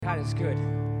God is good.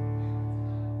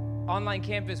 Online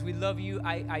campus, we love you.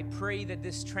 I pray that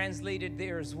this translated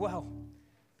there as well.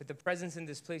 But the presence in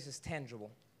this place is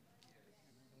tangible.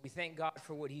 We thank God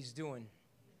for what he's doing.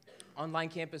 Online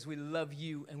campus, we love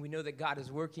you, and we know that God is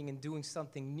working and doing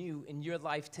something new in your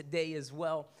life today as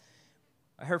well.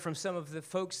 I heard from some of the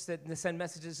folks that sent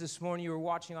messages this morning. You were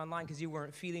watching online because you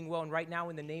weren't feeling well. And right now,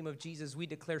 in the name of Jesus, we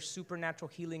declare supernatural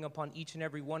healing upon each and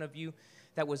every one of you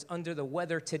that was under the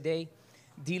weather today,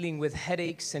 dealing with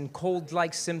headaches and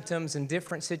cold-like symptoms and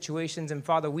different situations. And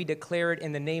Father, we declare it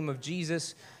in the name of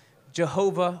Jesus,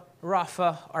 Jehovah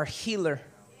Rapha, our healer.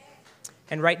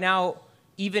 And right now,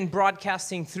 even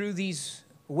broadcasting through these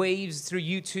waves, through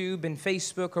YouTube and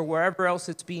Facebook or wherever else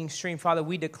it's being streamed, Father,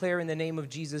 we declare in the name of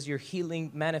Jesus your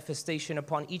healing manifestation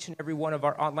upon each and every one of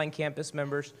our online campus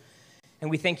members. And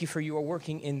we thank you for you are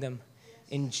working in them.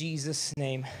 In Jesus'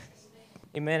 name,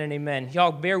 amen and amen.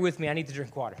 Y'all bear with me. I need to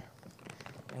drink water.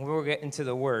 And we'll get into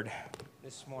the word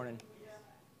this morning.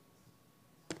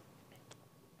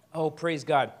 Oh, praise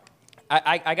God.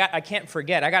 I can't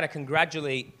forget. I got to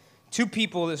congratulate two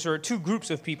groups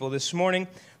of people this morning.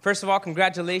 First of all,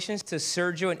 congratulations to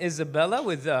Sergio and Isabella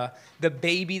with the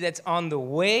baby that's on the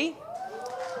way.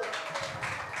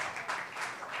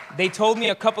 They told me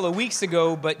a couple of weeks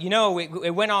ago, but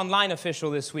it went online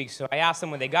official this week. So I asked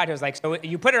them when they got here, I was like, so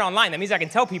you put it online, that means I can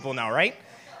tell people now, right?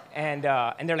 And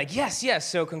they're like, yes.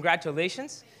 So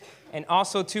congratulations. And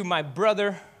also to my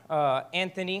brother,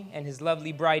 Anthony, and his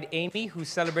lovely bride, Amy, who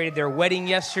celebrated their wedding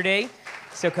yesterday.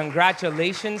 So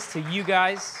congratulations to you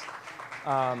guys.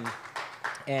 As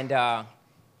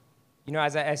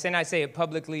I say it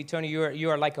publicly, Tony, you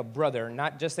are like a brother.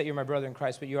 Not just that you're my brother in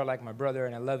Christ, but you are like my brother,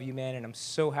 and I love you, man. And I'm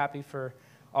so happy for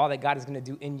all that God is going to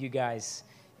do in you guys.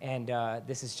 And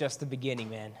this is just the beginning,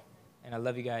 man. And I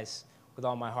love you guys with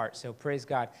all my heart. So praise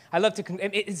God. I love to.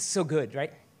 It's so good,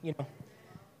 right?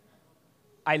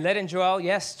 Ailed and Joel,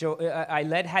 yes.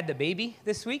 Ailed had the baby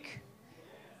this week.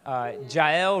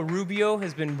 Jael Rubio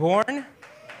has been born.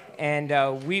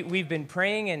 And we've been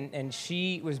praying, and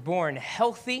she was born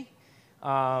healthy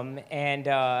and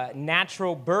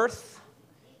natural birth,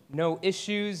 no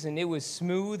issues, and it was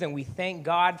smooth, and we thank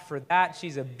God for that.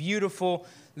 She's a beautiful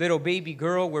little baby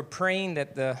girl. We're praying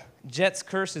that the Jets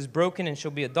curse is broken and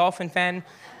she'll be a Dolphin fan.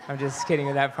 I'm just kidding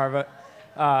with that part,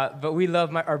 but we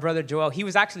love our brother Joel. He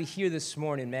was actually here this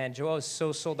morning, man. Joel is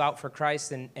so sold out for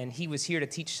Christ, and he was here to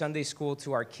teach Sunday school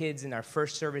to our kids in our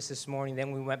first service this morning.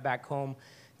 Then we went back home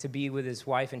to be with his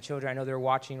wife and children. I know they're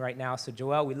watching right now. So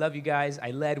Joel, we love you guys.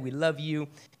 Ailed, we love you.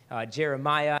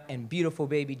 Jeremiah and beautiful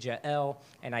baby Jael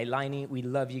and Ailani, we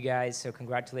love you guys. So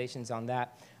congratulations on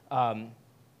that.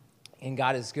 And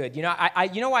God is good.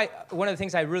 Why one of the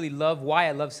things I really love, why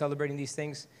I love celebrating these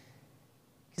things,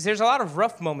 because there's a lot of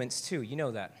rough moments too. You know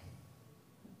that.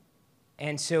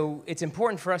 And so it's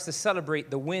important for us to celebrate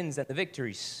the wins and the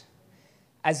victories.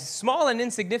 As small and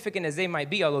insignificant as they might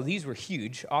be, although these were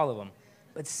huge, all of them.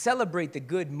 But celebrate the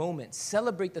good moments.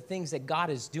 Celebrate the things that God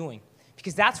is doing.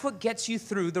 Because that's what gets you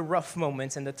through the rough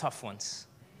moments and the tough ones.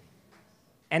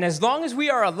 And as long as we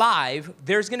are alive,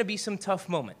 there's going to be some tough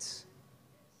moments.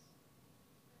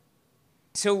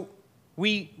 So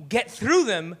we get through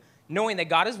them knowing that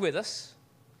God is with us,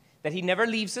 that he never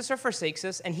leaves us or forsakes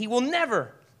us, and he will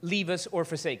never leave us or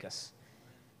forsake us.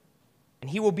 And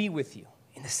he will be with you.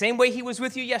 In the same way he was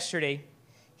with you yesterday,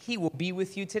 he will be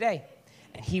with you today.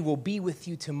 And he will be with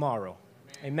you tomorrow.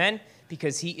 Amen?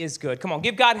 Because he is good. Come on,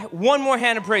 give God one more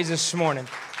hand of praise this morning.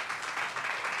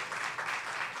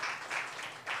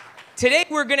 Today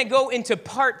we're going to go into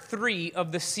part 3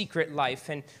 of The Secret Life.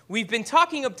 And we've been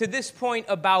talking up to this point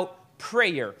about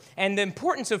prayer and the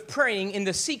importance of praying in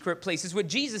the secret places. What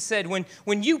Jesus said,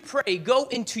 when you pray, go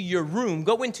into your room,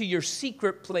 go into your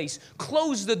secret place,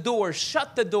 close the door,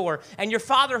 shut the door, and your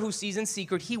Father who sees in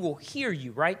secret, he will hear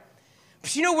you, right?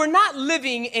 But we're not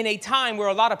living in a time where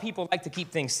a lot of people like to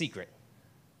keep things secret.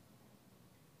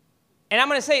 And I'm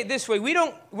going to say it this way.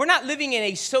 We're not living in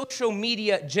a social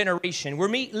media generation. We're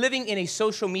living in a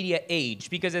social media age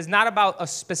because it's not about a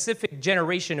specific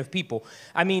generation of people.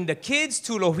 I mean, the kids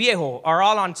to los viejos are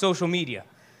all on social media.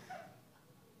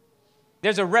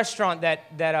 There's a restaurant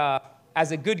that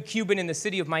as a good Cuban in the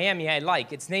city of Miami, I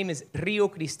like. Its name is Rio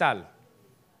Cristal.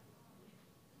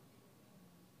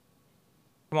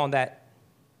 Come on, that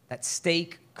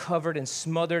steak covered and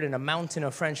smothered in a mountain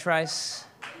of French fries.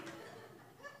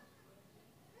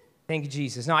 Thank you,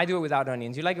 Jesus. No, I do it without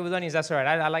onions. You like it with onions? That's all right.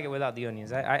 I like it without the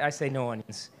onions. I say no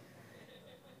onions.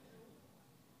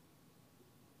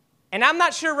 And I'm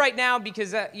not sure right now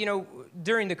because,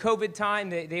 during the COVID time,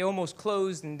 they almost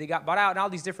closed and they got bought out and all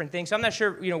these different things. So I'm not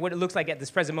sure, what it looks like at this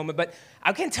present moment. But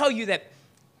I can tell you that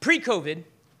pre-COVID,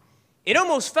 it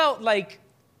almost felt like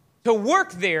to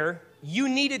work there, you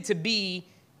needed to be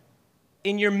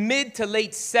in your mid to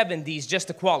late 70s just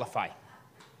to qualify.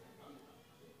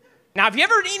 Now, if you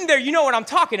ever eaten there, you know what I'm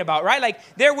talking about, right? Like,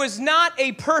 there was not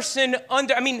a person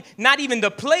not even the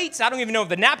plates. I don't even know if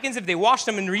the napkins, if they washed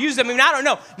them and reused them. I don't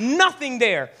know. Nothing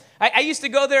there. I used to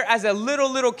go there as a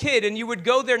little kid, and you would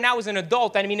go there now as an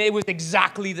adult. It was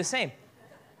exactly the same.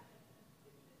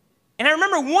 And I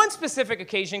remember one specific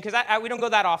occasion, because we don't go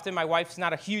that often. My wife's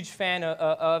not a huge fan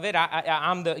of it.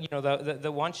 I'm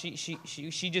the one.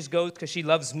 She just goes because she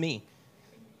loves me.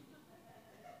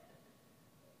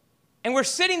 And we're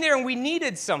sitting there and we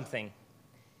needed something.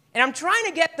 And I'm trying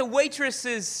to get the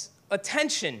waitress's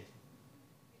attention.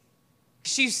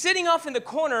 She's sitting off in the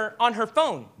corner on her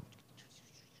phone,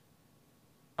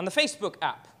 on the Facebook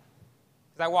app.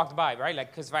 Because I walked by, right?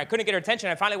 Because if I couldn't get her attention,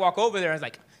 I finally walk over there and I was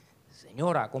like,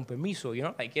 Señora, con permiso,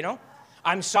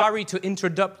 I'm sorry to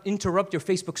interrupt your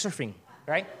Facebook surfing,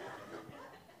 right?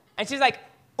 And she's like,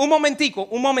 un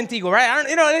momentico, right?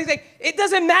 It's like, it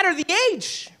doesn't matter the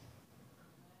age.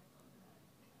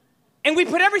 And we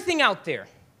put everything out there.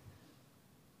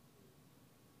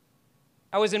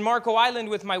 I was in Marco Island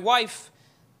with my wife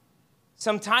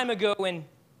some time ago, and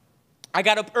I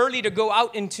got up early to go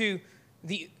out into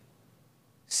the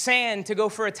sand to go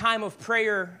for a time of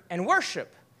prayer and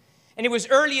worship. And it was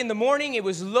early in the morning, it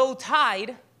was low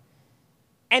tide,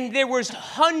 and there was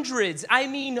hundreds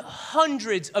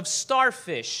of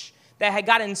starfish that had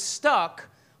gotten stuck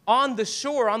on the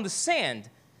shore, on the sand.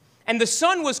 And the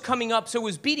sun was coming up, so it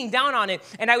was beating down on it.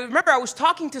 And I remember I was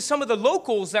talking to some of the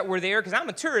locals that were there, because I'm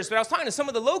a tourist, but I was talking to some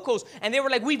of the locals, and they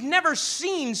were like, we've never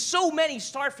seen so many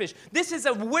starfish. This is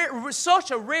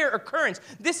such a rare occurrence.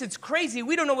 This is crazy.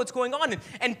 We don't know what's going on.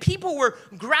 And people were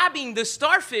grabbing the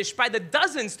starfish by the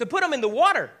dozens to put them in the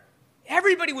water.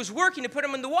 Everybody was working to put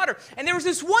them in the water. And there was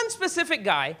this one specific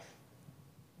guy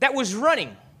that was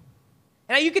running.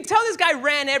 Now, you could tell this guy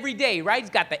ran every day, right? He's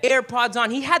got the AirPods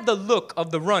on. He had the look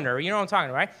of the runner. You know what I'm talking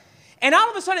about, right? And all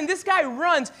of a sudden, this guy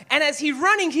runs, and as he's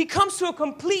running, he comes to a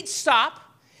complete stop.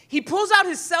 He pulls out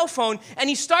his cell phone, and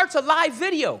he starts a live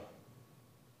video.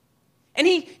 And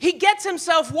he gets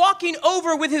himself walking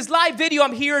over with his live video.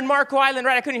 I'm here in Marco Island,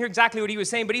 right? I couldn't hear exactly what he was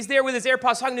saying, but he's there with his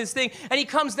AirPods talking to this thing, and he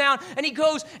comes down, and he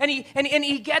goes, and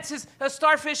he gets his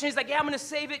starfish, and he's like, yeah, I'm going to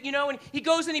save it, and he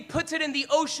goes and he puts it in the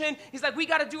ocean. He's like, we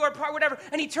got to do our part, whatever.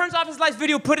 And he turns off his live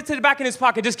video, put it to the back in his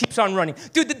pocket, just keeps on running.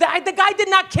 Dude, the guy did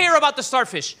not care about the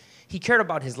starfish. He cared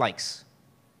about his likes.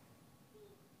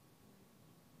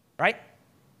 Right?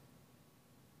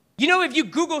 If you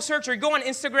Google search or go on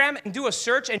Instagram and do a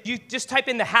search and you just type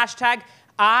in the hashtag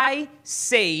I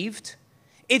saved,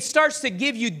 it starts to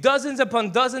give you dozens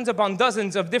upon dozens upon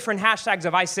dozens of different hashtags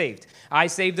of I saved. I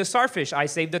saved the starfish. I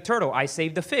saved the turtle. I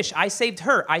saved the fish. I saved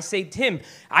her. I saved him.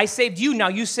 I saved you. Now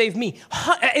you save me.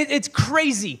 It's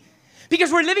crazy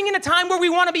because we're living in a time where we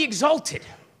want to be exalted.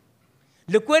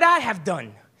 Look what I have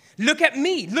done. Look at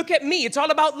me. Look at me. It's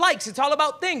all about likes. It's all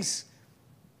about things.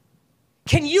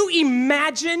 Can you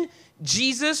imagine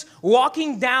Jesus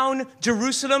walking down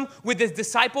Jerusalem with his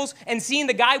disciples and seeing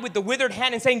the guy with the withered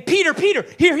hand and saying, Peter,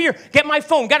 here, get my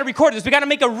phone. Got to record this. We got to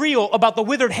make a reel about the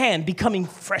withered hand becoming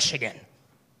fresh again.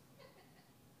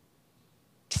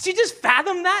 Did you just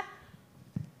fathom that?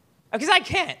 Because I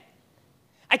can't.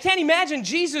 I can't imagine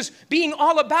Jesus being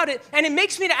all about it. And it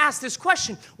makes me to ask this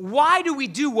question. Why do we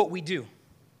do what we do?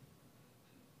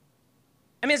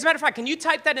 As a matter of fact, can you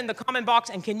type that in the comment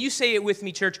box and can you say it with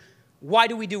me, church? Why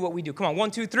do we do what we do? Come on, 1,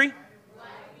 2, 3.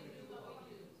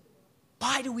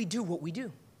 Why do we do what we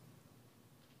do?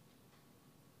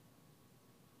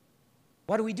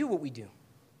 Why do we do what we do?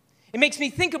 It makes me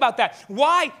think about that.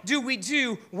 Why do we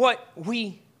do what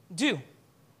we do?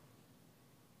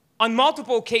 On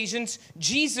multiple occasions,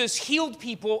 Jesus healed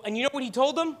people, and you know what he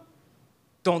told them?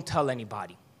 Don't tell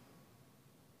anybody.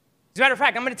 As a matter of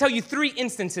fact, I'm going to tell you 3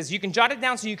 instances. You can jot it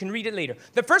down so you can read it later.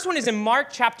 The first one is in Mark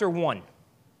chapter 1.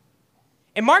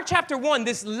 In Mark chapter 1,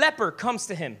 this leper comes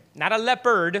to him. Not a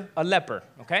leopard, a leper,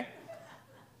 okay?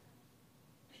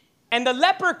 And the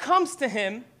leper comes to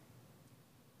him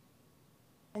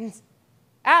and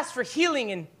asks for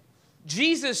healing. And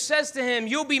Jesus says to him,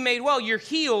 you'll be made well, you're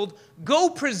healed. Go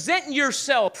present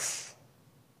yourself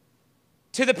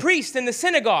to the priest in the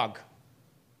synagogue.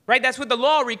 Right? That's what the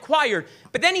law required.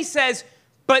 But then he says,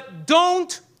 but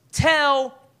don't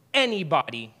tell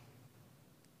anybody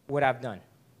what I've done.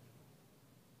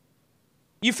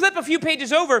 You flip a few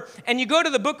pages over and you go to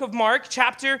the book of Mark,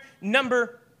 chapter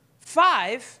number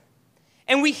 5,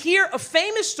 and we hear a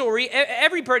famous story.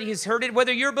 Everybody has heard it,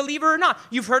 whether you're a believer or not.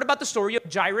 You've heard about the story of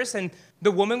Jairus and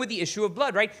the woman with the issue of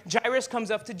blood, right? Jairus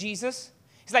comes up to Jesus.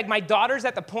 He's like, my daughter's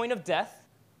at the point of death.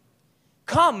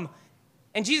 Come.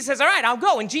 And Jesus says, all right, I'll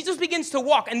go. And Jesus begins to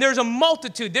walk, and there's a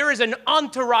multitude. There is an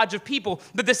entourage of people.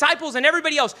 The disciples and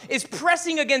everybody else is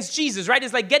pressing against Jesus, right?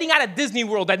 It's like getting out of Disney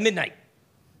World at midnight.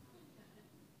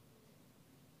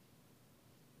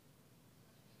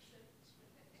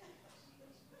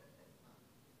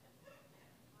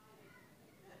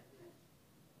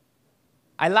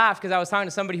 I laughed because I was talking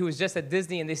to somebody who was just at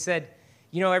Disney, and they said,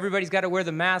 you know, everybody's got to wear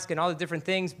the mask and all the different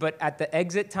things, but at the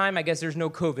exit time, I guess there's no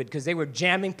COVID because they were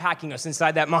packing us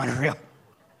inside that monorail.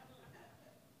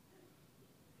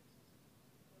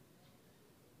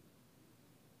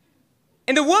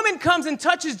 And the woman comes and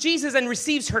touches Jesus and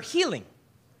receives her healing.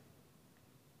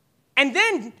 And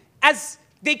then, as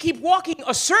they keep walking,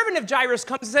 a servant of Jairus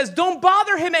comes and says, don't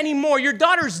bother him anymore. Your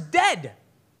daughter's dead.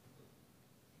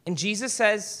 And Jesus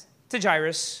says to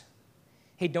Jairus,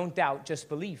 hey, don't doubt, just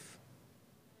believe.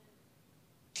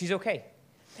 She's okay.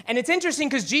 And it's interesting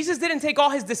because Jesus didn't take all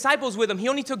his disciples with him. He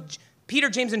only took Peter,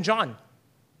 James, and John,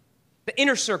 the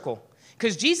inner circle.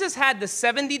 Because Jesus had the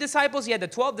 70 disciples, he had the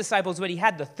 12 disciples, but he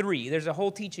had the 3. There's a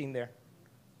whole teaching there.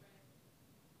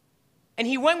 And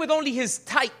he went with only his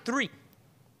tight 3.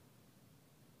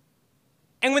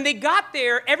 And when they got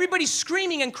there, everybody's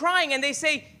screaming and crying, and they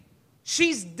say,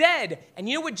 she's dead. And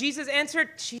you know what Jesus answered?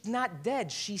 She's not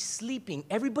dead. She's sleeping.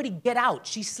 Everybody get out.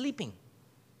 She's sleeping.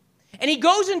 And he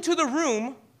goes into the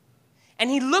room, and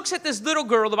he looks at this little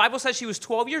girl. The Bible says she was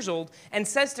 12 years old, and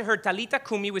says to her, Talita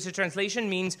Kumi, which the translation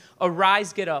means,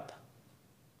 arise, get up.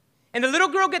 And the little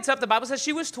girl gets up. The Bible says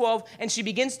she was 12, and she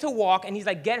begins to walk, and he's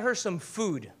like, get her some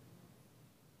food.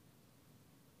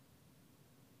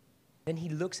 Then he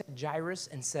looks at Jairus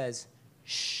and says,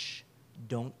 shh,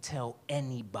 don't tell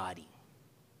anybody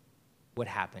what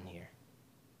happened here.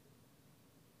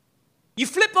 You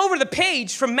flip over the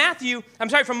page from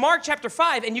Mark chapter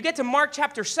 5, and you get to Mark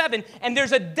chapter 7, and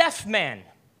there's a deaf man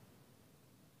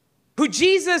who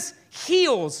Jesus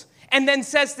heals and then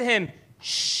says to him,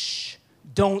 shh,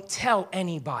 don't tell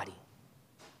anybody.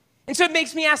 And so it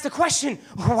makes me ask the question,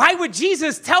 why would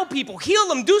Jesus tell people, heal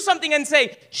them, do something, and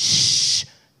say, shh,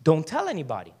 don't tell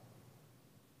anybody?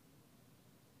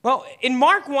 Well, in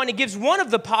Mark 1, it gives one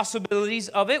of the possibilities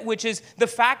of it, which is the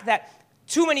fact that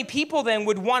too many people then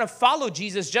would want to follow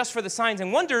Jesus just for the signs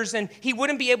and wonders, and he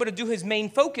wouldn't be able to do his main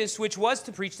focus, which was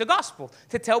to preach the gospel,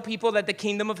 to tell people that the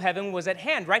kingdom of heaven was at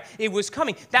hand, right? It was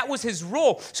coming. That was his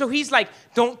role. So he's like,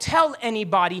 don't tell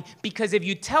anybody, because if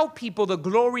you tell people, the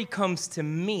glory comes to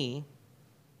me,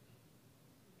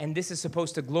 and this is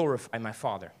supposed to glorify my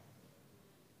Father.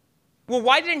 Well,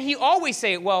 why didn't he always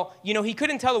say it? Well, you know, he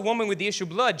couldn't tell a woman with the issue of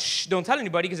blood, shh, don't tell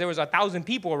anybody, because there was 1,000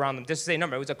 people around them, just to say a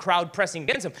number. It was a crowd pressing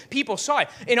against him. People saw it.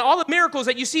 In all the miracles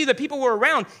that you see that people were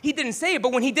around, he didn't say it.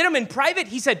 But when he did them in private,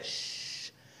 he said, shh,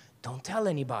 don't tell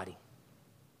anybody.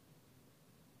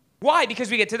 Why?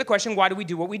 Because we get to the question, why do we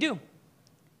do what we do?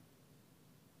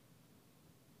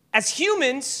 As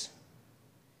humans,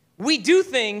 we do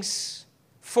things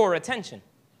for attention.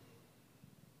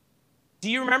 Do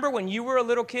you remember when you were a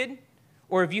little kid?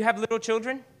 Or if you have little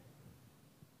children,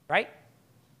 right?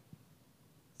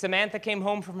 Samantha came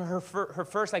home from her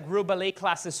first like real ballet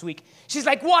class this week. She's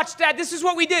like, watch, Dad, this is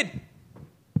what we did.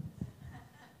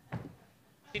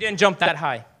 She didn't jump that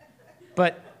high,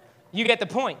 but you get the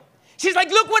point. She's like,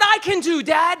 look what I can do,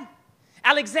 Dad.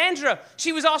 Alexandra,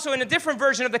 she was also in a different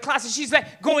version of the class, and she's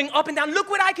like going up and down, look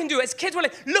what I can do. As kids were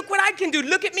like, look what I can do,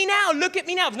 look at me now, look at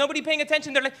me now. If nobody paying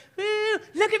attention, they're like,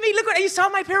 look at me, look what, you saw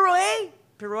my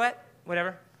pirouette,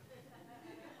 whatever.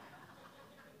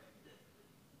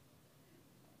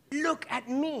 Look at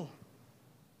me.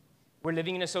 We're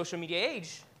living in a social media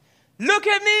age. Look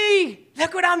at me,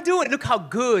 look what I'm doing, look how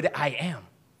good I am.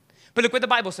 But look what the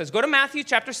Bible says. Go to Matthew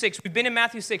chapter 6. We've been in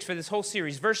Matthew 6 for this whole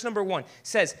series. Verse number 1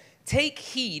 says, take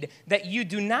heed that you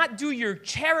do not do your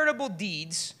charitable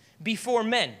deeds before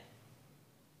men,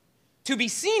 to be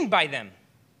seen by them.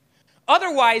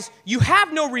 Otherwise, you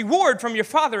have no reward from your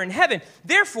Father in heaven.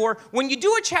 Therefore, when you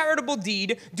do a charitable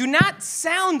deed, do not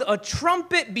sound a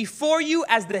trumpet before you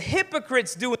as the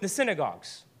hypocrites do in the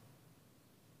synagogues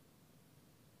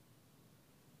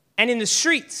and in the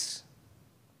streets,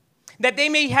 that they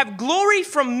may have glory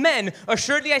from men.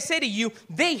 Assuredly, I say to you,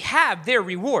 they have their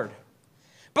reward.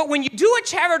 But when you do a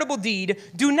charitable deed,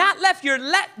 do not let your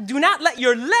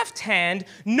left hand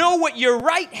know what your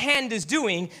right hand is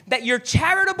doing, that your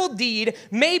charitable deed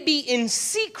may be in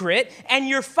secret, and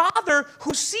your Father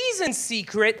who sees in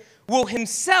secret will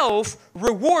himself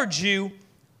reward you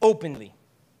openly.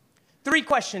 3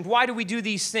 questions. Why do we do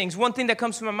these things? One thing that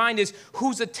comes to my mind is,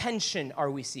 whose attention are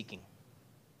we seeking?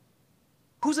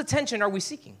 Whose attention are we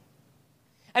seeking?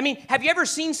 I mean, have you ever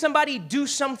seen somebody do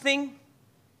something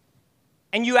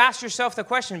and you ask yourself the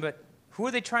question, but who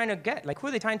are they trying to get? Like, who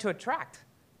are they trying to attract?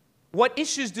 What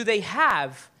issues do they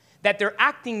have that they're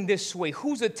acting this way?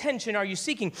 Whose attention are you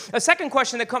seeking? A second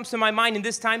question that comes to my mind in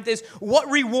this time is,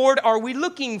 what reward are we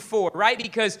looking for, right?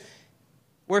 Because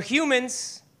we're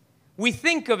humans. We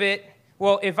think of it,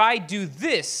 well, if I do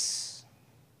this,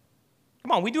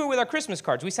 come on, we do it with our Christmas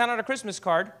cards. We send out a Christmas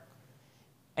card,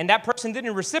 and that person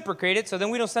didn't reciprocate it, so then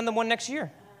we don't send them one next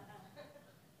year.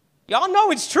 Y'all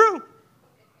know it's true.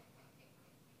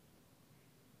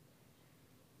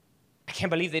 I can't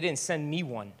believe they didn't send me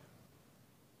one.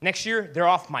 Next year, they're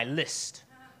off my list.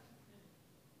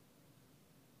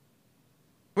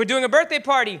 We're doing a birthday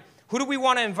party. Who do we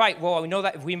want to invite? Well, we know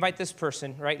that if we invite this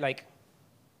person, right, like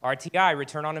RTI,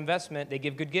 return on investment, they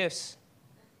give good gifts.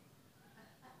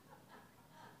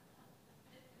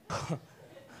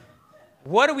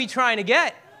 What are we trying to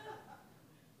get?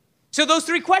 So those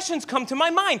 3 questions come to my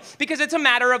mind because it's a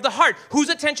matter of the heart. Whose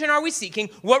attention are we seeking?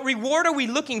 What reward are we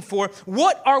looking for?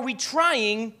 What are we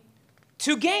trying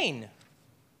to gain?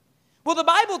 Well, the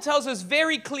Bible tells us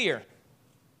very clear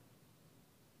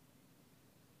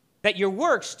that your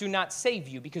works do not save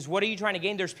you, because what are you trying to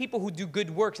gain? There's people who do good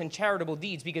works and charitable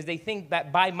deeds because they think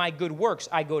that by my good works,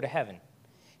 I go to heaven.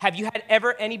 Have you had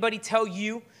ever anybody tell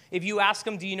you, if you ask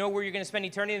them, do you know where you're going to spend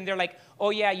eternity? And they're like,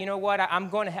 oh yeah, you know what? I'm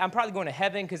probably going to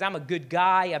heaven because I'm a good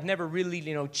guy. I've never really,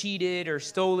 cheated or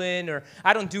stolen, or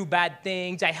I don't do bad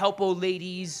things. I help old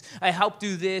ladies. I help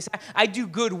do this. I do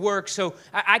good work. So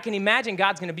I can imagine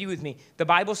God's going to be with me. The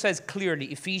Bible says clearly,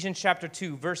 Ephesians chapter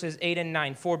 2, verses 8 and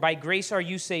 9, for by grace are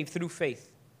you saved through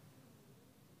faith.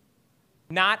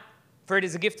 For it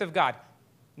is a gift of God,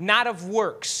 not of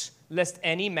works, lest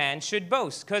any man should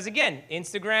boast. Because again,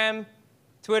 Instagram,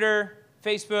 Twitter,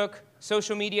 Facebook,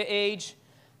 social media age,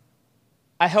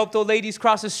 I helped old ladies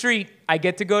cross the street, I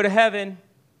get to go to heaven.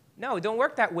 No, it don't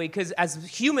work that way, because as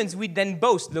humans, we then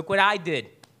boast. Look what I did.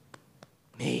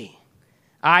 Me.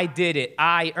 I did it.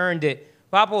 I earned it.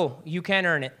 Papo, you can't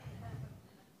earn it.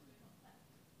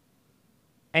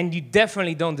 And you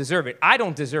definitely don't deserve it. I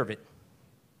don't deserve it.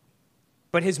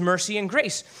 But his mercy and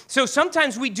grace. So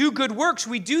sometimes we do good works,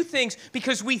 we do things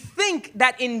because we think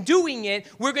that in doing it,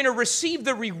 we're going to receive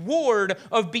the reward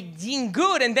of being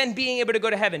good and then being able to go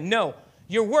to heaven. No,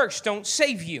 your works don't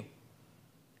save you.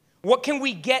 What can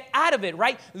we get out of it,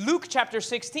 right? Luke chapter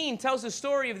 16 tells the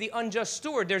story of the unjust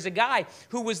steward. There's a guy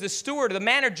who was the steward, the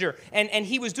manager, and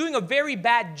he was doing a very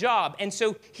bad job. And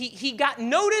so he got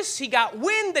notice, he got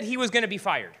wind that he was going to be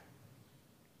fired.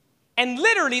 And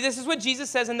literally, this is what Jesus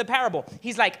says in the parable.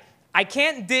 He's like, I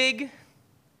can't dig.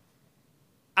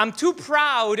 I'm too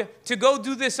proud to go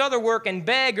do this other work and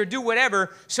beg or do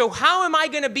whatever. So how am I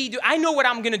going to be? I know what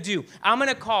I'm going to do. I'm going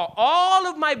to call all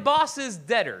of my boss's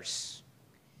debtors.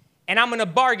 And I'm going to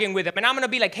bargain with them. And I'm going to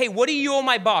be like, hey, what do you owe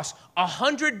my boss?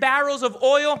 100 barrels of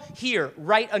oil? Here,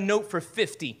 write a note for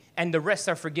 50. And the rest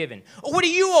are forgiven. Oh, what do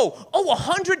you owe? Oh,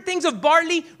 100 things of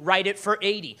barley? Write it for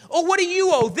 80. Oh, what do you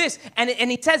owe? This. And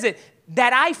he says it,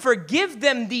 that I forgive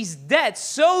them these debts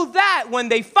so that when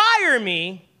they fire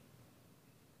me,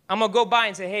 I'm going to go by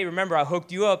and say, hey, remember, I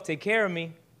hooked you up. Take care of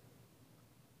me.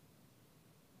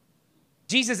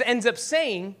 Jesus ends up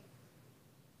saying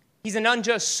he's an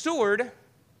unjust steward.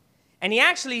 And he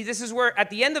actually, this is where at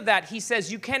the end of that, he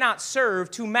says, you cannot serve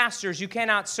 2 masters. You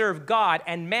cannot serve God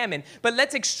and mammon. But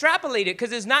let's extrapolate it,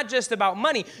 because it's not just about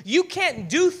money. You can't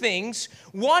do things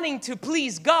wanting to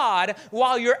please God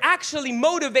while you're actually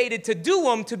motivated to do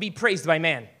them to be praised by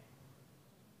man.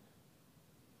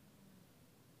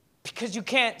 Because you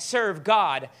can't serve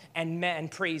God and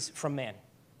praise from man.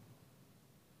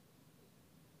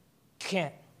 You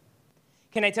can't.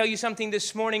 Can I tell you something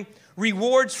this morning?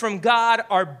 Rewards from God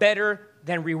are better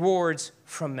than rewards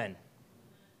from men.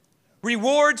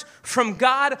 Rewards from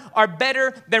God are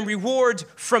better than rewards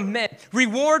from men.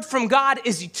 Reward from God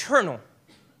is eternal.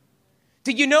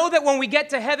 Did you know that when we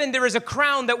get to heaven, there is a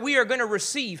crown that we are going to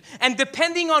receive? And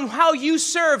depending on how you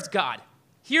served God,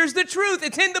 here's the truth.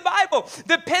 It's in the Bible.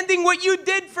 Depending what you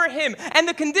did for him and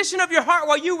the condition of your heart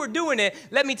while you were doing it,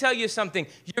 let me tell you something.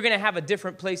 You're going to have a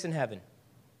different place in heaven.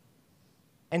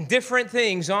 And different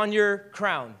things on your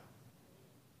crown.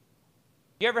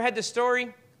 You ever had the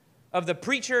story of the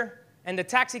preacher and the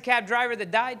taxi cab driver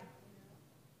that died?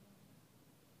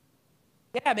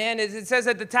 Yeah, man, it says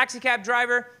that the taxi cab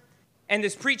driver and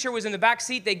this preacher was in the back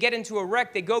seat. They get into a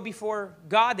wreck. They go before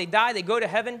God. They die. They go to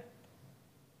heaven.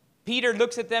 Peter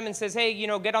looks at them and says, hey,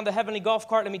 get on the heavenly golf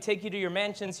cart. Let me take you to your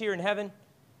mansions here in heaven.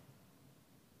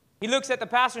 He looks at the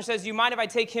pastor and says, do you mind if I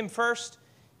take him first?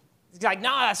 He's like,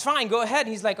 no, that's fine. Go ahead. And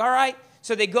he's like, all right.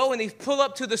 So they go and they pull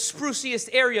up to the spruciest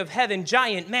area of heaven,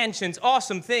 giant mansions,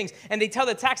 awesome things. And they tell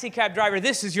the taxi cab driver,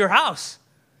 this is your house.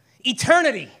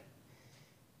 Eternity.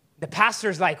 The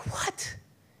pastor's like, what?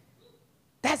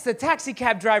 That's the taxi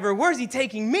cab driver. Where's he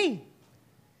taking me?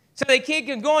 So they keep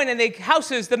going, and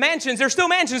the mansions, they're still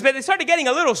mansions, but they started getting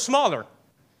a little smaller.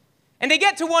 And they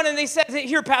get to one, and they said,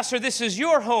 here, pastor, this is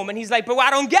your home. And he's like, but I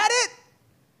don't get it.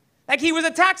 Like he was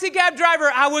a taxi cab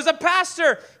driver. I was a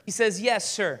pastor. He says, yes,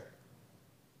 sir.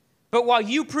 But while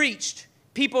you preached,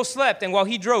 people slept, and while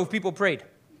he drove, people prayed.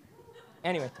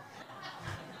 Anyway.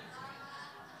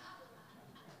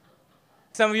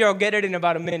 Some of you will get it in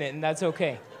about a minute, and that's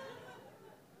okay.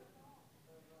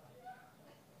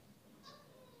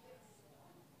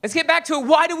 Let's get back to it.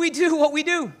 Why do we do what we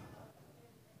do?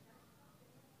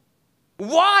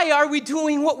 Why are we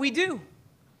doing what we do?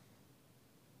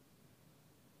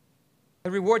 The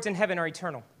rewards in heaven are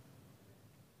eternal.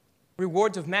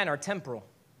 Rewards of man are temporal.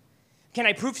 Can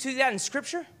I prove to you that in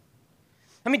Scripture?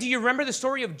 I mean, do you remember the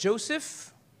story of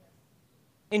Joseph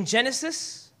in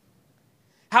Genesis?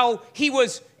 How he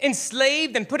was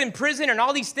enslaved and put in prison and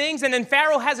all these things. And then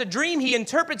Pharaoh has a dream. He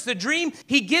interprets the dream.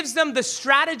 He gives them the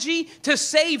strategy to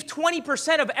save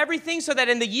 20% of everything so that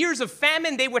in the years of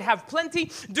famine, they would have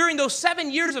plenty. During those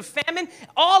 7 years of famine,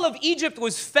 all of Egypt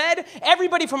was fed.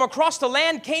 Everybody from across the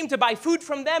land came to buy food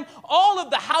from them. All of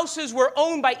the houses were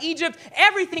owned by Egypt.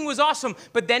 Everything was awesome.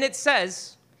 But then it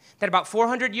says that about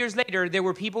 400 years later, there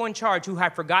were people in charge who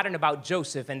had forgotten about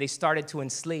Joseph, and they started to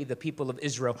enslave the people of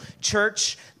Israel.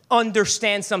 Church,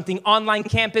 understand something. Online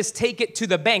campus, take it to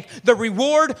the bank. The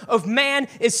reward of man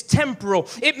is temporal.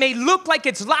 It may look like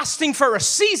it's lasting for a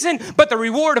season, but the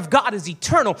reward of God is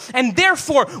eternal. And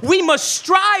therefore, we must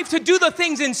strive to do the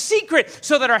things in secret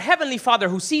so that our Heavenly Father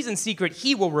who sees in secret,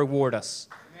 He will reward us.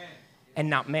 Amen. And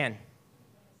not man.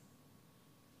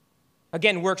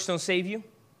 Again, works don't save you.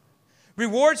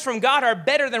 Rewards from God are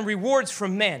better than rewards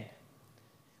from man.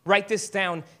 Write this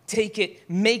down. Take it.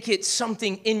 Make it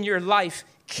something in your life.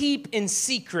 Keep in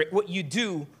secret what you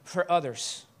do for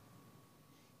others.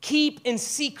 Keep in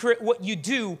secret what you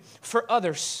do for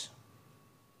others.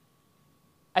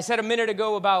 I said a minute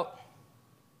ago about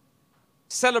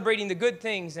celebrating the good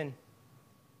things, and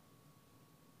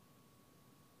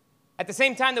at the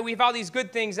same time that we have all these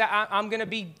good things, I'm going to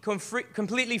be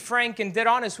completely frank and dead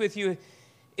honest with you.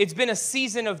 It's been a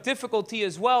season of difficulty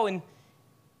as well. And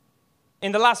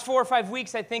in the last 4 or 5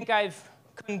 weeks, I think I've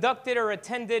conducted or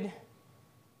attended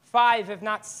 5, if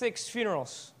not 6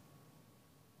 funerals.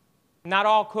 Not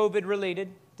all COVID related,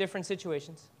 different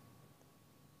situations.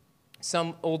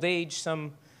 Some old age,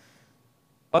 some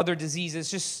other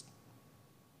diseases.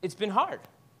 It's been hard.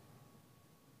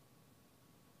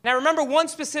 And I remember one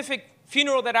specific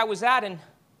funeral that I was at, and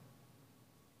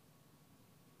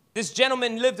this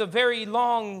gentleman lived a very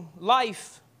long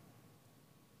life.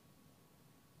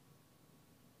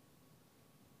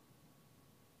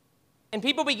 And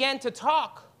people began to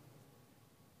talk.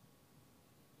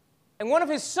 And one of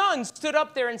his sons stood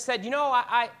up there and said,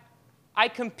 I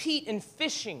compete in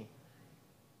fishing.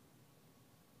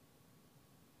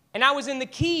 And I was in the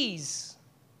Keys.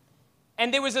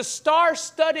 And there was a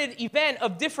star-studded event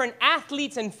of different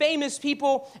athletes and famous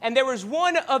people. And there was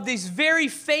one of these very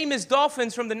famous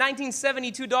Dolphins from the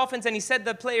 1972 Dolphins, and he said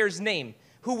the player's name,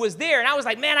 who was there. And I was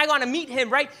like, man, I want to meet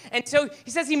him, right? And so he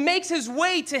says he makes his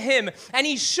way to him, and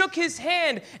he shook his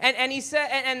hand, and he said,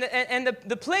 and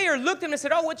the player looked at him and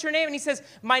said, oh, what's your name? And he says,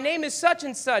 my name is such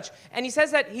and such. And he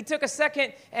says that he took a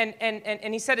second,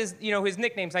 and he said his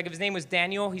nicknames. Like if his name was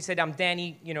Daniel, he said, I'm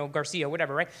Danny, Garcia,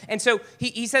 whatever, right? And so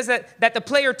he says that the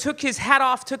player took his hat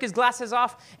off, took his glasses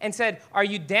off, and said, are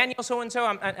you Daniel so-and-so?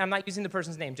 I'm not using the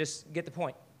person's name, just get the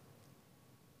point.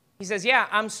 He says, yeah,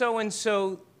 I'm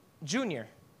so-and-so Junior.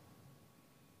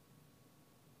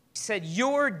 He said,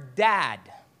 your dad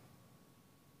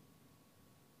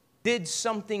did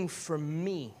something for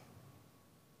me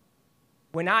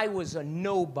when I was a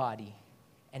nobody,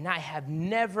 and I have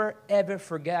never, ever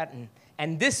forgotten.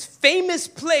 And this famous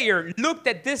player looked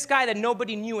at this guy that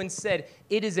nobody knew and said,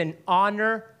 it is an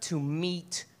honor to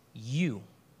meet you.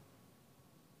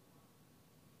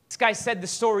 This guy said the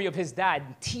story of his dad,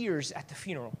 tears at the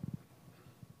funeral.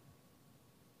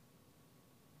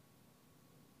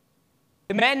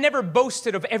 The man never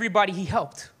boasted of everybody he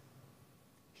helped.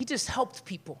 He just helped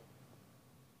people.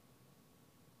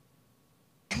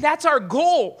 And that's our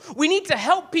goal. We need to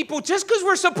help people just because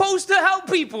we're supposed to help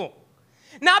people.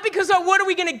 Not because of what are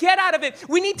we going to get out of it.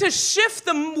 We need to shift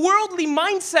the worldly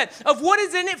mindset of what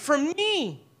is in it for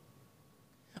me.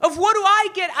 Of what do I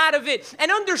get out of it? And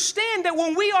understand that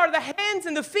when we are the hands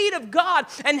and the feet of God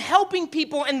and helping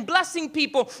people and blessing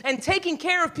people and taking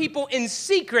care of people in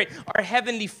secret, our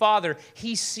Heavenly Father,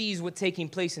 He sees what's taking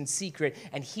place in secret,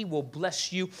 and He will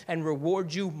bless you and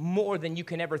reward you more than you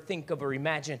can ever think of or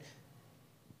imagine.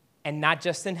 And not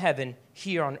just in heaven,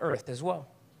 here on earth as well.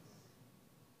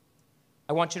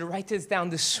 I want you to write this down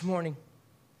this morning.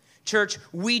 Church,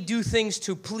 we do things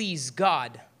to please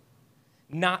God,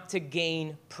 not to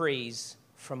gain praise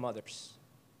from others.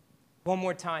 One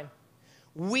more time.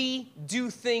 We do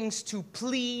things to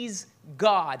please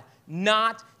God,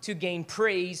 not to gain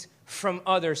praise from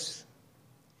others.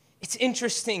 It's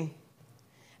interesting.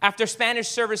 After Spanish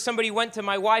service, somebody went to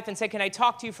my wife and said, "Can I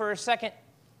talk to you for a second?"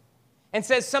 And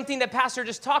says something that Pastor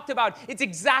just talked about. It's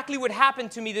exactly what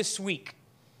happened to me this week.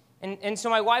 And so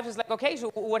my wife is like, "Okay,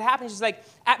 so what happened?" She's like,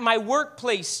 "At my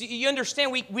workplace, you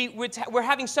understand, we're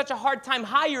having such a hard time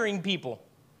hiring people."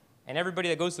 And everybody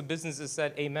that goes to businesses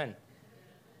said, "Amen."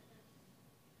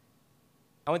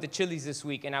 I went to Chili's this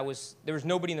week, and there was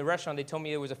nobody in the restaurant. They told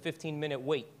me there was a 15-minute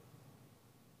wait.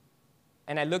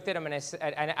 And I looked at him, and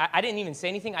I didn't even say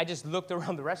anything. I just looked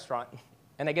around the restaurant,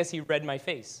 and I guess he read my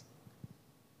face.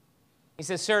 He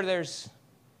says, "Sir, there's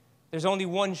only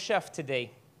one chef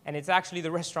today. And it's actually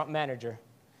the restaurant manager.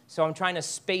 So I'm trying to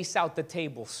space out the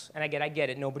tables." And I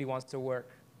get it. Nobody wants to work.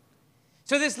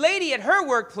 So this lady at her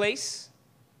workplace,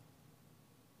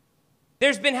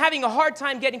 there's been having a hard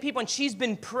time getting people, and she's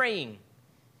been praying.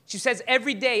 She says,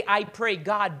 "Every day I pray,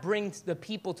 God, bring the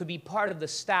people to be part of the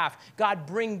staff. God,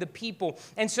 bring the people."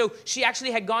 And so she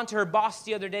actually had gone to her boss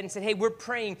the other day and said, "Hey, we're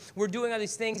praying. We're doing all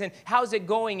these things. And how's it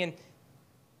going?" And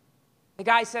the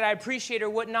guy said, "I appreciate her,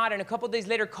 whatnot." And a couple days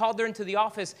later called her into the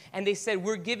office, and they said,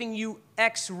 "We're giving you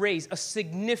X raise, a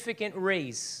significant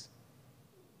raise."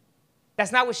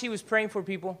 That's not what she was praying for,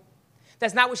 people.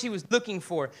 That's not what she was looking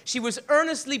for. She was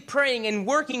earnestly praying and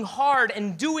working hard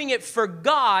and doing it for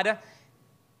God,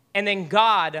 and then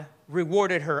God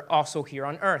rewarded her also here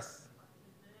on earth.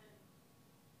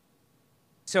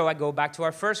 So I go back to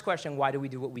our first question: why do we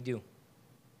do what we do?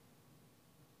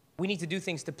 We need to do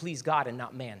things to please God and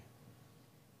not man.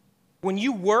 When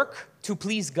you work to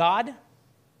please God,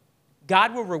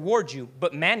 God will reward you,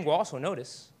 but man will also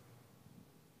notice.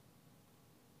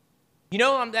 You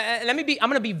know, I'm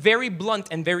going to be very blunt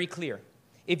and very clear.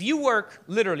 If you work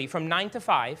literally from 9 to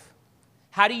 5,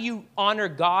 how do you honor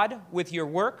God with your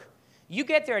work? You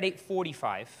get there at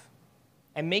 8:45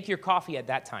 and make your coffee at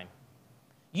that time.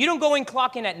 You don't go and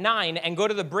clock in at 9 and go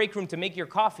to the break room to make your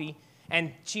coffee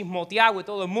and chismotear with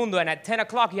todo el mundo, and at 10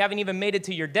 o'clock you haven't even made it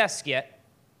to your desk yet.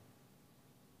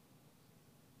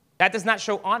 That does not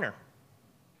show honor.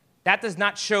 That does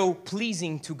not show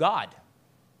pleasing to God.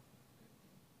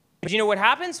 But you know what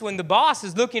happens? When the boss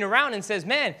is looking around and says,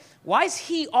 "Man, why is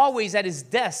he always at his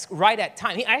desk right at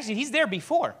time?" He's there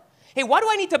before. "Hey, why do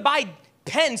I need to buy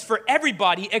pens for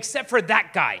everybody except for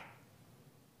that guy?"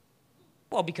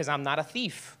 "Well, because I'm not a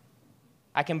thief.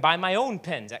 I can buy my own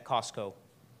pens at Costco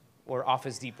or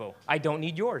Office Depot. I don't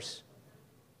need yours."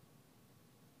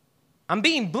 I'm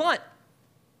being blunt.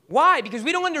 Why? Because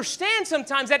we don't understand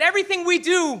sometimes that everything we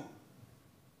do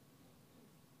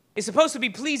is supposed to be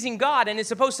pleasing God, and it's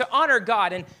supposed to honor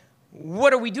God. And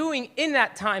what are we doing in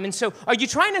that time? And so, are you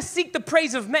trying to seek the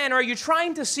praise of man, or are you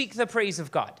trying to seek the praise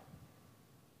of God?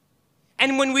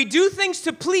 And when we do things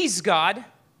to please God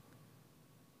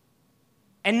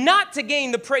and not to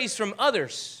gain the praise from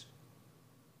others,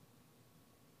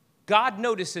 God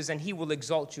notices and He will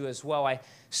exalt you as well. I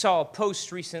saw a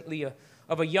post recently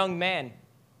of a young man.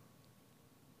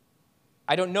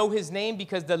 I don't know his name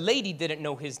because the lady didn't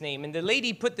know his name. And the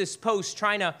lady put this post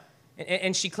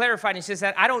and she clarified, and she says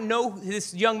that, "I don't know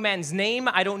this young man's name.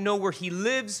 I don't know where he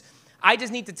lives. I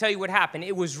just need to tell you what happened.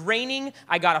 It was raining.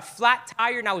 I got a flat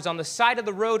tire, and I was on the side of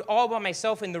the road all by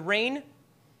myself in the rain.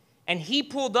 And he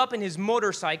pulled up in his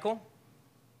motorcycle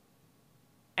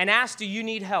and asked, 'Do you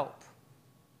need help?'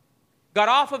 Got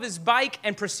off of his bike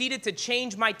and proceeded to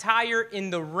change my tire in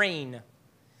the rain.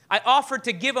 I offered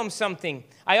to give him something.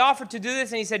 I offered to do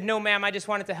this, and he said, 'No, ma'am, I just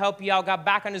wanted to help you out.' Got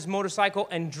back on his motorcycle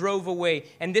and drove away."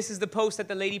 And this is the post that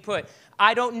the lady put.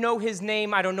 "I don't know his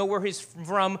name. I don't know where he's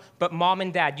from, but Mom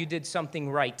and Dad, you did something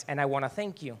right, and I want to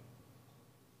thank you."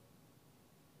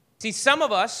 See, some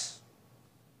of us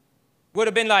would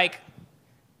have been like,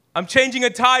 I'm changing a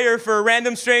tire for a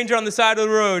random stranger on the side of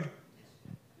the road.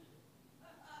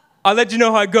 I'll let you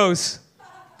know how it goes.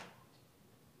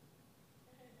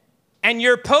 And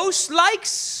your post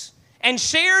likes and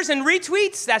shares and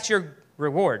retweets, that's your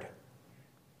reward.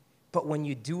 But when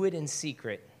you do it in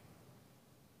secret,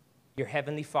 your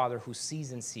heavenly Father who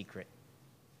sees in secret,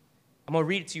 I'm going to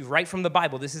read it to you right from the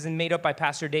Bible. This isn't made up by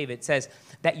Pastor David. It says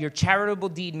that your charitable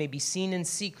deed may be seen in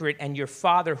secret, and your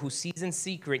Father who sees in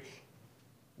secret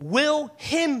will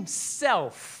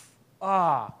himself.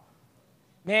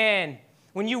 Man,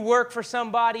 when you work for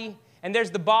somebody and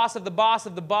there's the boss of the boss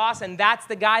of the boss, and that's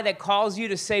the guy that calls you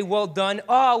to say, well done.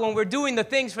 When we're doing the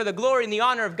things for the glory and the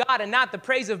honor of God and not the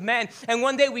praise of man, and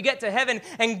one day we get to heaven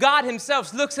and God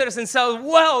himself looks at us and says,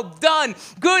 well done,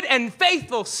 good and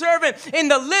faithful servant. In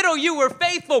the little you were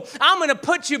faithful. I'm going to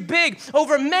put you big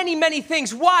over many, many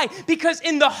things. Why? Because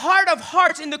in the heart of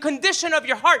hearts, in the condition of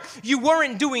your heart, you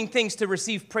weren't doing things to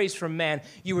receive praise from man.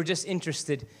 You were just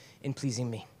interested in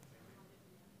pleasing me.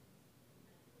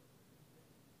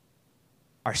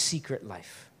 Our secret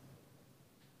life.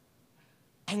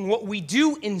 And what we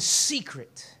do in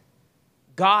secret,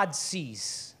 God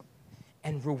sees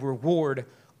and will reward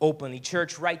openly.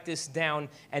 Church, write this down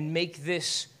and make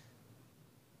this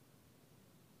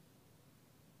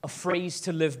a phrase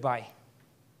to live by.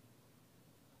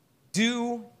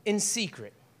 Do in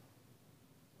secret,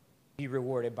 be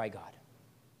rewarded by God.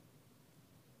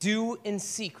 Do in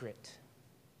secret,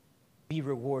 be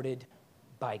rewarded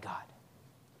by God.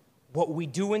 What we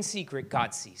do in secret,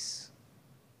 God sees.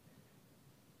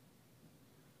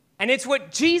 And it's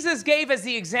what Jesus gave as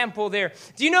the example there.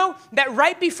 Do you know that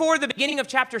right before the beginning of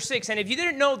chapter 6, and if you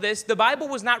didn't know this, the Bible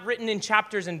was not written in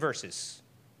chapters and verses.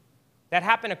 That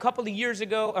happened a couple of years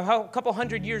ago, a couple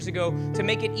hundred years ago, to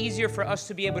make it easier for us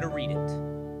to be able to read it.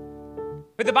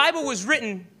 But the Bible was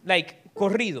written like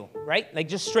corrido, right? Like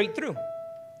just straight through.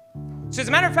 So as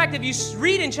a matter of fact, if you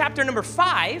read in chapter number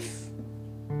 5,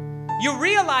 you'll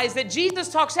realize that Jesus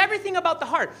talks everything about the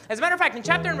heart. As a matter of fact, in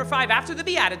chapter number 5, after the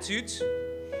Beatitudes,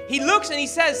 he looks and he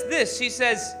says this. He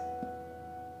says,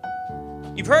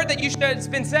 you've heard that it's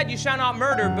been said you shall not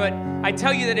murder, but I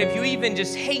tell you that if you even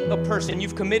just hate a person,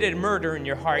 you've committed murder in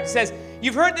your heart. He says,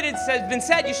 you've heard that it's been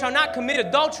said you shall not commit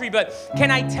adultery, but can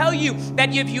I tell you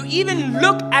that if you even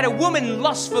look at a woman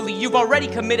lustfully, you've already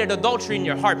committed adultery in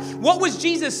your heart. What was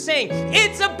Jesus saying?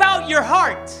 It's about your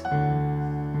heart.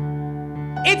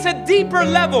 It's a deeper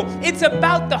level. It's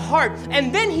about the heart.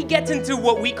 And then he gets into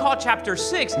what we call chapter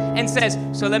 6 and says,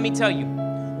 so let me tell you,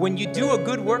 when you do a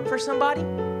good work for somebody,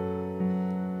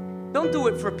 don't do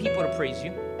it for people to praise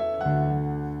you.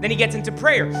 Then he gets into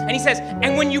prayer and he says,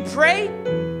 and when you pray,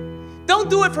 don't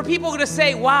do it for people to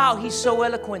say, wow, he's so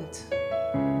eloquent.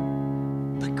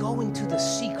 But go into the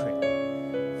secret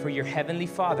for your heavenly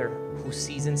Father who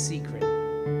sees in secret.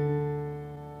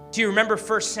 Do you remember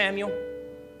 1 Samuel?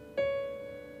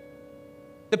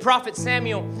 The prophet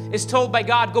Samuel is told by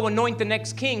God, go anoint the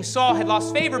next king. Saul had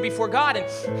lost favor before God. And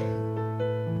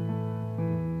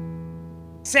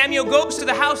Samuel goes to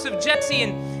the house of Jesse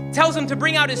and tells him to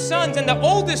bring out his sons. And the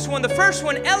oldest one, the first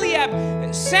one,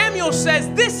 Eliab, Samuel says,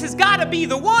 this has got to be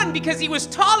the one because he was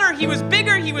taller, he was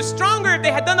bigger, he was stronger. If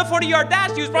they had done the 40-yard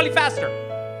dash, he was probably faster.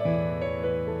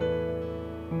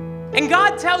 And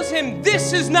God tells him,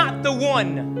 this is not the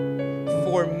one,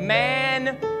 for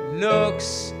man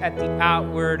looks at the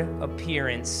outward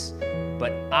appearance,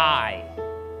 but I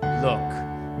look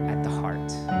at the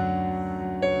heart.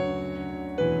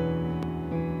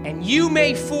 And you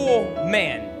may fool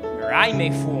man, or I may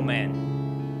fool man,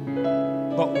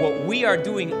 but what we are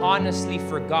doing honestly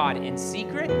for God in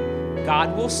secret,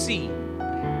 God will see,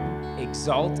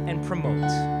 exalt, and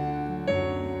promote.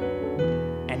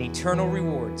 And eternal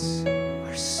rewards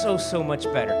are so much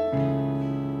better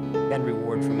than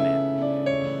reward from man.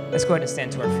 Let's go ahead and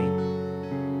stand to our feet.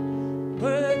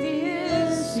 Worthy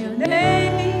is your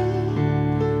name,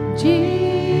 Jesus.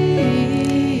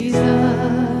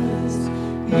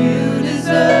 You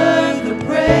deserve the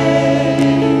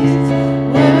praise.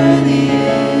 Worthy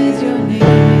is your name.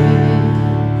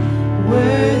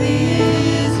 Worthy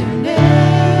is your name,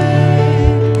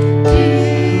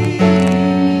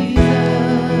 Jesus.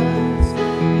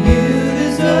 You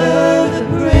deserve the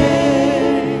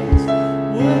praise.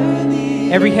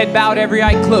 Worthy. Every head bowed, every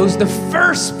eye closed. The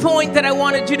first point that I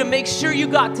wanted you to make sure you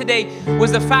got today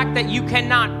was the fact that you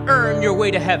cannot earn your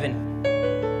way to heaven.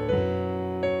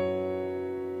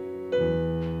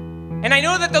 And I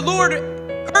know that the Lord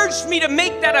urged me to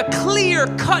make that a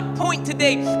clear-cut point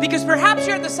today because perhaps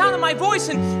you're at the sound of my voice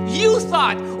and you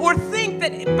thought or think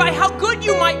that by how good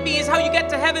you might be is how you get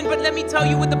to heaven. But let me tell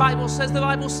you what the Bible says. The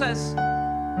Bible says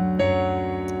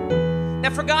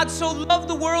That for God so loved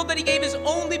the world that he gave his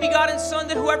only begotten Son,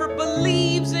 that whoever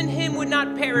believes in him would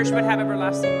not perish but have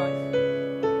everlasting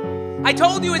life. I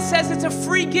told you it says it's a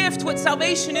free gift what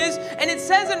salvation is, and it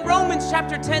says in Romans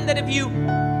chapter 10 that if you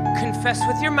confess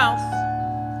with your mouth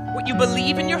what you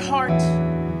believe in your heart,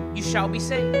 you shall be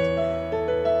saved.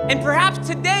 And perhaps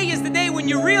today is the day when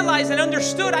you realize and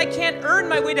understood, I can't earn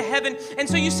my way to heaven. And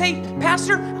so you say,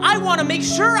 Pastor, I want to make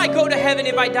sure I go to heaven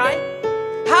if I die.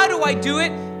 How do I do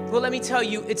it? Well, let me tell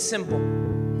you, it's simple.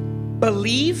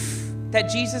 Believe that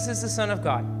Jesus is the Son of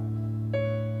God.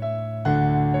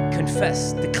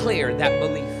 Confess, declare that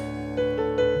belief.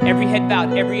 Every head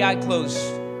bowed, every eye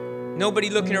closed. Nobody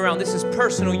looking around. This is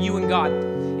personal, you and God.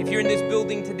 If you're in this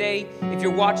building today, if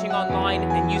you're watching online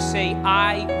and you say,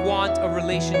 I want a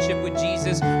relationship with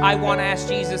Jesus, I want to ask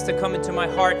Jesus to come into my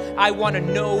heart, I want to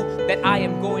know that I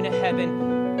am going to heaven,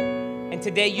 and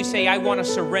today you say, I want to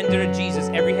surrender to Jesus,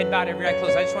 every head bowed, every eye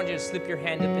closed, I just want you to slip your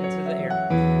hand up into the air.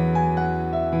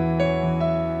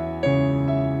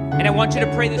 And I want you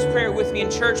to pray this prayer with me in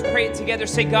church. Pray it together.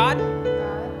 Say, God,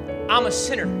 I'm a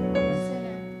sinner.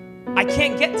 I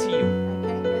can't get to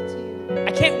you.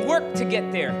 I can't work to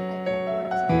get there.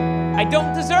 I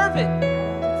don't deserve it.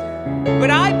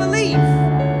 But I believe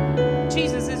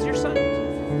Jesus is your Son.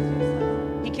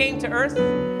 He came to earth,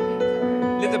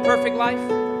 lived a perfect life,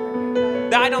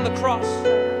 died on the cross,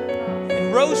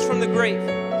 and rose from the grave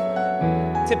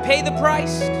to pay the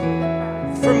price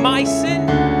for my sin,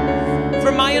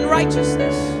 for my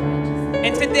unrighteousness.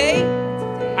 And today,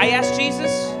 I ask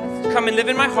Jesus, come and live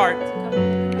in my heart,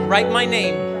 write my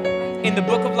name in the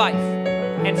book of life.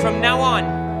 And from now on,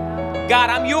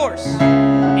 God, I'm yours,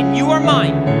 and you are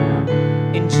mine,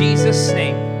 in Jesus'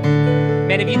 name.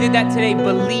 Man, if you did that today,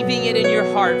 believing it in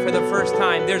your heart for the first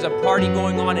time, there's a party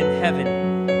going on in heaven.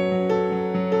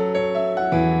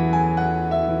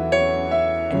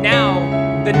 And now,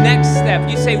 the next step,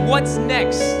 you say, what's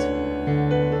next?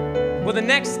 Well, the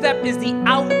next step is the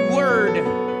outward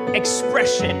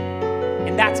expression,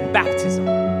 and that's baptism.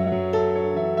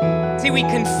 See, we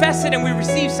confess it and we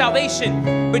receive salvation.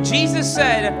 But Jesus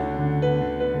said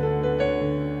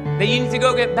that you need to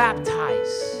go get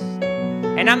baptized.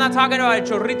 And I'm not talking about a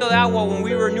chorrito de agua when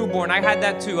we were newborn. I had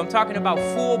that too. I'm talking about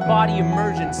full body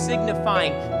immersion,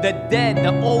 signifying the dead,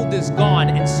 the old is gone,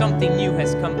 and something new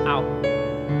has come out.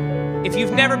 If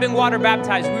you've never been water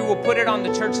baptized, we will put it on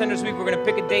the Church Center this week. We're going to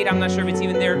pick a date. I'm not sure if it's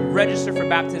even there. Register for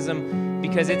baptism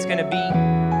because it's going to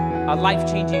be a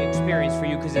life-changing experience for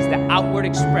you because it's the outward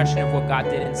expression of what God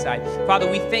did inside. Father,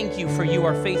 we thank you for you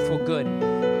are faithful, good,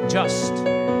 just,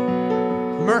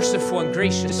 merciful, and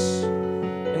gracious.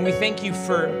 And we thank you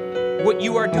for what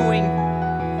you are doing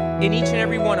in each and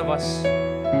every one of us,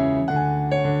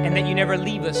 and that you never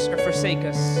leave us or forsake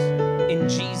us. In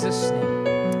Jesus'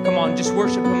 name. Come on, just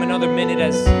worship him another minute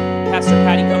as Pastor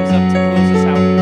Patty comes up to close us out.